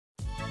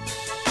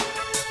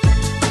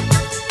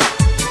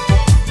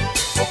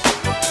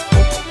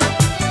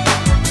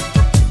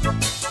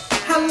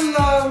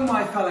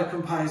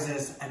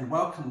composers, and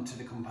welcome to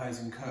the Compose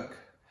and Cook.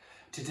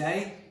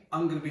 Today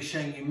I'm going to be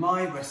showing you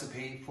my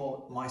recipe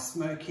for my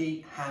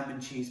smoky ham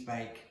and cheese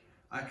bake.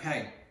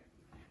 Okay,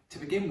 to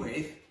begin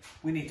with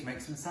we need to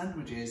make some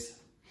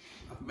sandwiches.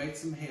 I've made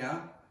some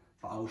here,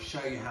 but I'll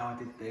show you how I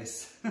did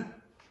this.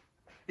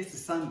 It's a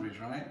sandwich,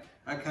 right?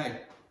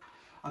 Okay,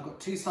 I've got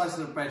 2 slices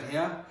of bread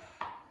here.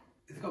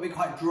 It's got to be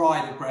quite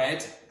dry, the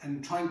bread,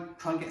 and try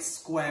and get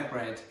square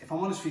bread. If I'm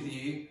honest with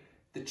you,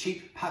 the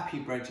cheap pappy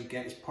bread you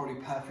get is probably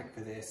perfect for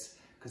this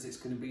because it's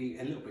going to be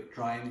a little bit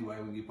dry anyway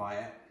when you buy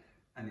it,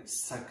 and it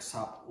soaks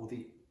up all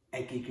the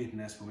eggy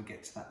goodness when we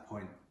get to that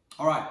point.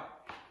 All right,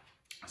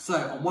 so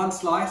on one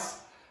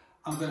slice,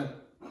 I'm going to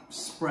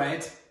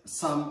spread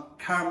some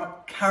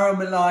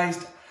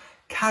caramelized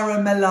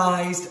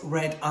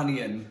red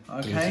onion.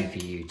 Okay. Easy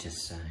for you to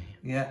say.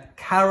 Yeah,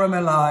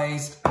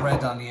 caramelized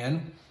red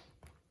onion.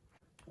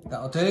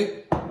 That'll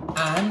do.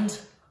 And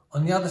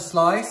on the other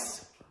slice,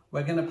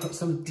 we're going to put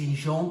some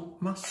Dijon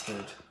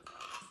mustard.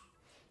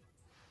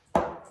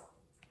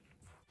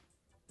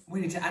 We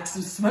need to add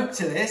some smoke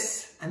to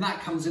this, and that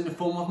comes in the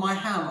form of my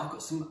ham. I've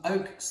got some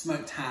oak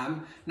smoked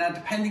ham. Now,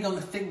 depending on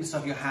the thickness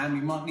of your ham,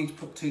 you might need to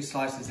put 2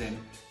 slices in.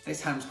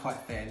 This ham's quite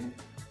thin,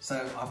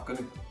 so I'm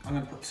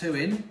going to put 2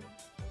 in.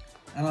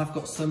 And I've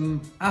got some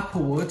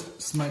applewood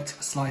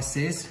smoked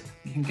slices.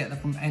 You can get them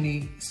from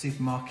any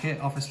supermarket,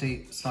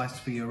 obviously sliced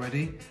for you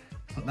already.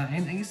 Put that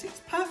in, and you see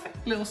it's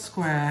perfect little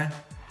square.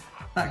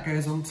 That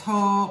goes on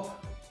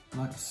top,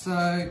 like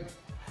so.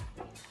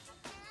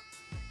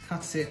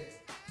 Cut it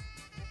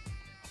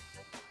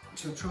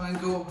to a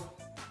triangle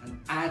and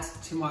add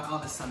to my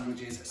other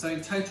sandwiches. So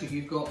in total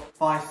you've got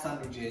 5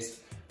 sandwiches,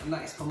 and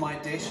that is for my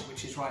dish,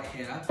 which is right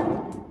here.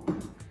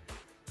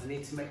 I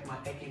need to make my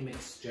eggy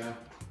mixture.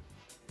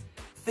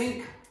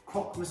 Think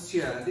croque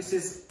monsieur. This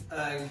is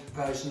a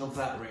version of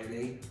that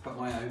really, but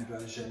my own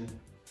version.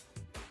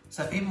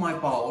 So in my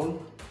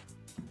bowl,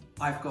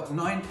 I've got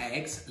 9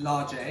 eggs,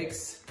 large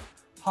eggs,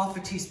 half a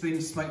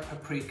teaspoon smoked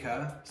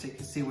paprika, so you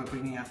can see we're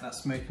bringing out that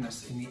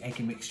smokiness in the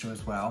eggy mixture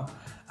as well.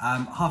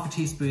 Half a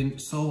teaspoon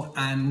salt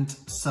and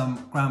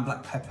some ground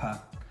black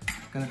pepper.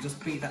 I'm gonna just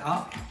beat that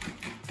up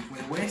with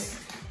a whisk.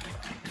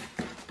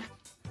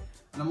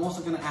 And I'm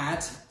also gonna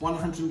add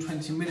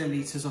 120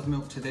 millilitres of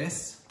milk to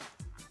this.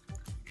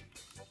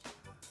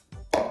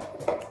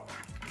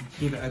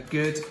 Give it a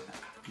good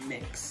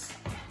mix,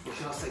 or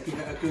should I say give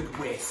it a good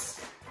whisk.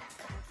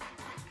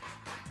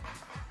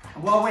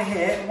 And while we're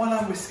here, while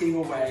I'm whisking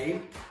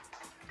away,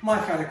 my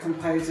fellow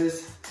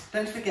composers,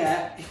 don't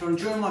forget, if you're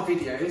enjoying my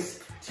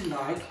videos, to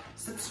like,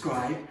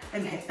 subscribe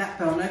and hit that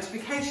bell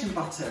notification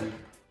button.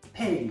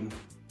 Ping.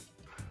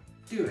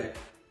 Do it.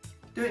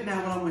 Do it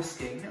now while I'm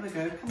whisking. There we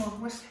go. Come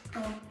on, whisk.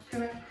 Come on,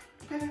 do it.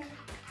 Do it. There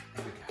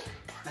we go.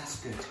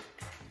 That's good.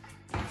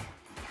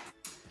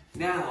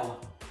 Now,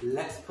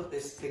 let's put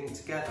this thing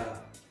together.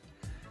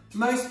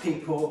 Most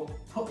people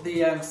put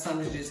the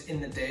sandwiches in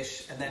the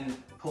dish and then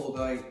pour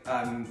the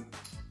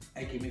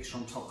eggy mixture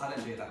on top. I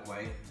don't do it that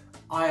way.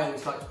 I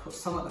always like to put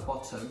some at the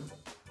bottom.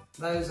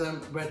 Those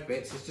red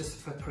bits is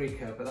just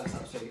paprika, but that's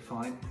absolutely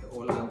fine. It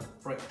will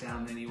break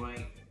down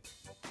anyway.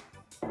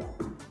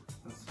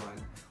 That's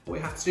fine. What we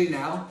have to do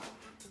now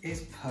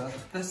is put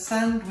the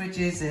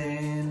sandwiches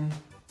in.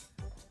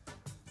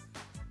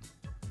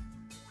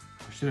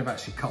 I should have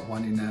actually cut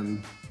one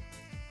in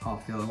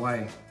half the other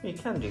way. You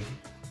can do.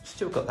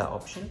 Still got that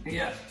option.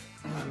 Yeah.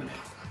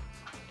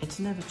 It's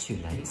never too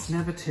late. It's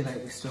never too late,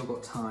 we've still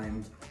got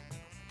time.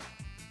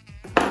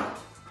 Put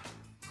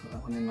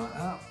that one in like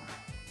that.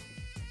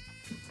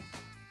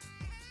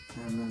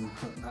 And then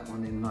put that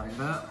one in like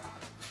that.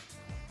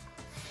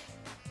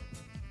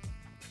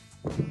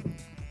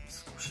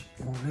 Squish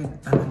it all in.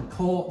 And then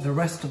pour the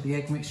rest of the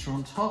egg mixture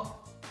on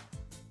top,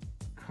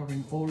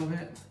 covering all of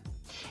it.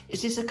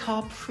 Is this a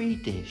carb-free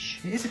dish?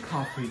 It is a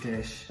carb-free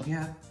dish,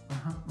 yeah.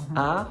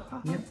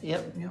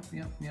 Yep.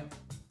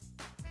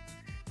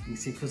 You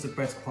see, because the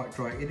bread's quite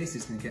dry, this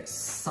is going to get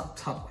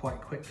sucked up quite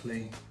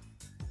quickly.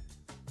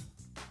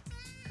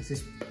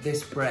 Because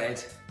this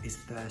bread is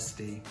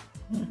thirsty.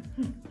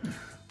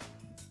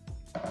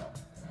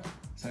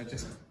 So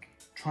just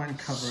try and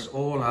cover it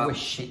all up.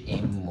 Squish it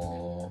in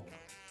more.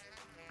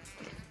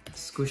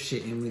 Squish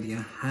it in with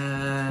your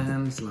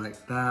hands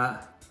like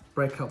that.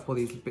 Break up all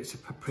these bits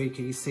of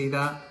paprika, you see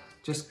that?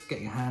 Just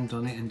get your hand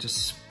on it and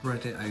just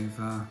spread it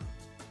over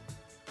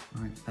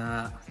like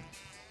that.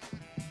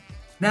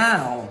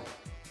 Now,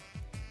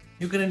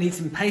 you're gonna need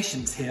some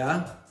patience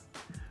here.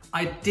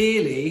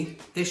 Ideally,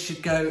 this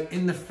should go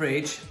in the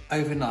fridge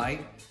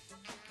overnight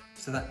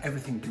so that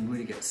everything can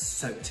really get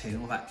soaked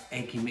in, all that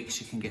eggy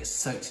mixture can get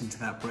soaked into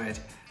that bread.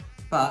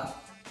 But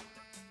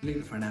leave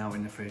it for an hour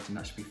in the fridge and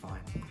that should be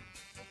fine.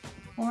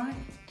 All right.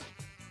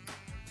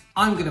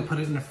 I'm gonna put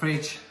it in the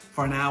fridge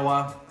for an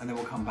hour and then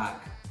we'll come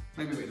back.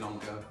 Maybe a bit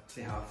longer,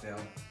 see how I feel.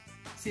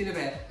 See you in a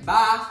bit,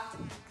 bye.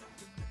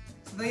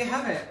 So there you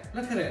have it,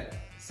 look at it.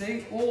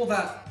 See, all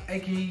that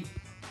eggy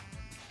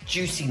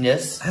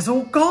juiciness has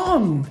all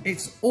gone.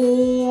 It's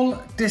all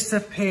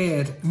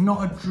disappeared.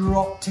 Not a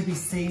drop to be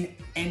seen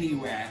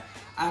anywhere.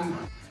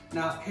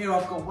 Now here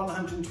I've got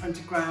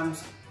 120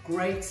 grams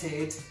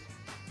grated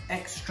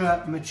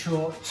extra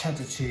mature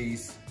cheddar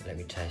cheese. Let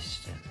me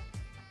taste it.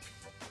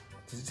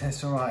 Does it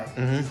taste all right?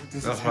 Mm-hmm.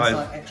 Does it taste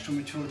like extra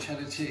mature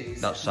cheddar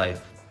cheese? That's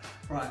safe.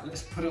 Right,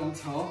 let's put it on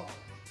top.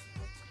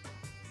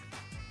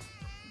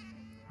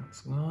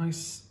 That's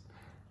nice.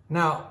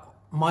 Now,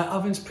 my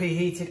oven's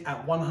preheated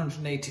at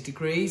 180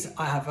 degrees.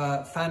 I have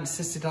a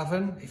fan-assisted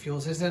oven, if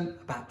yours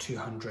isn't, about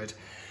 200.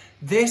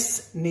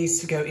 This needs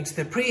to go into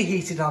the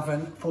preheated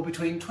oven for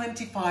between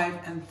 25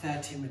 and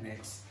 30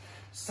 minutes.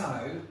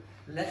 So,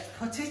 let's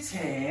put it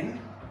in.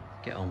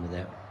 Get on with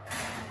it.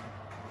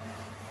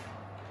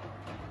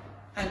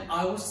 And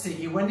I will see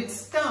you when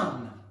it's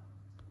done.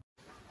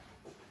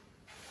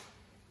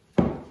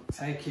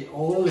 Take it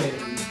all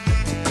in.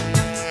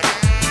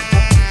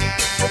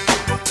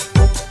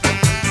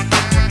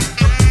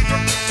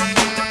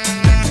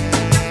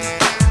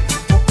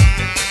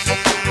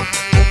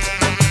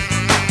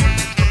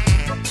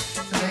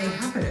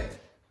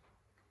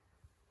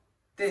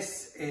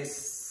 This is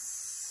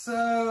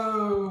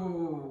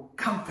so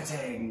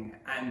comforting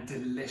and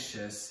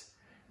delicious.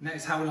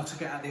 Notice how when I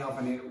took it out of the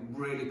oven, it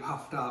really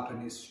puffed up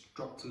and it's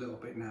dropped a little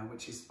bit now,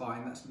 which is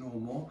fine, that's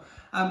normal.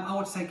 I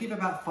would say give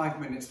about 5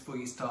 minutes before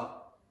you start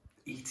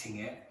eating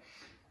it,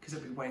 because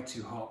it'll be way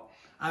too hot.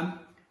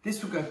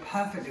 This will go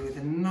perfectly with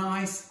a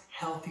nice,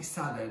 healthy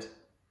salad,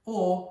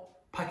 or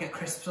packet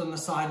crisps on the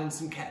side and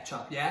some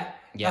ketchup, yeah?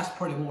 Yeah. That's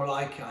probably more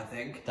like it, I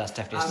think. That's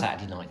definitely a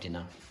Saturday night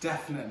dinner.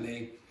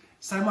 Definitely.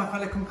 So my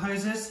fellow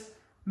composers,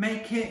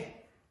 make it,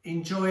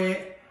 enjoy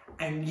it,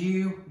 and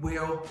you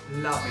will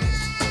love it.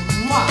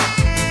 Mwah!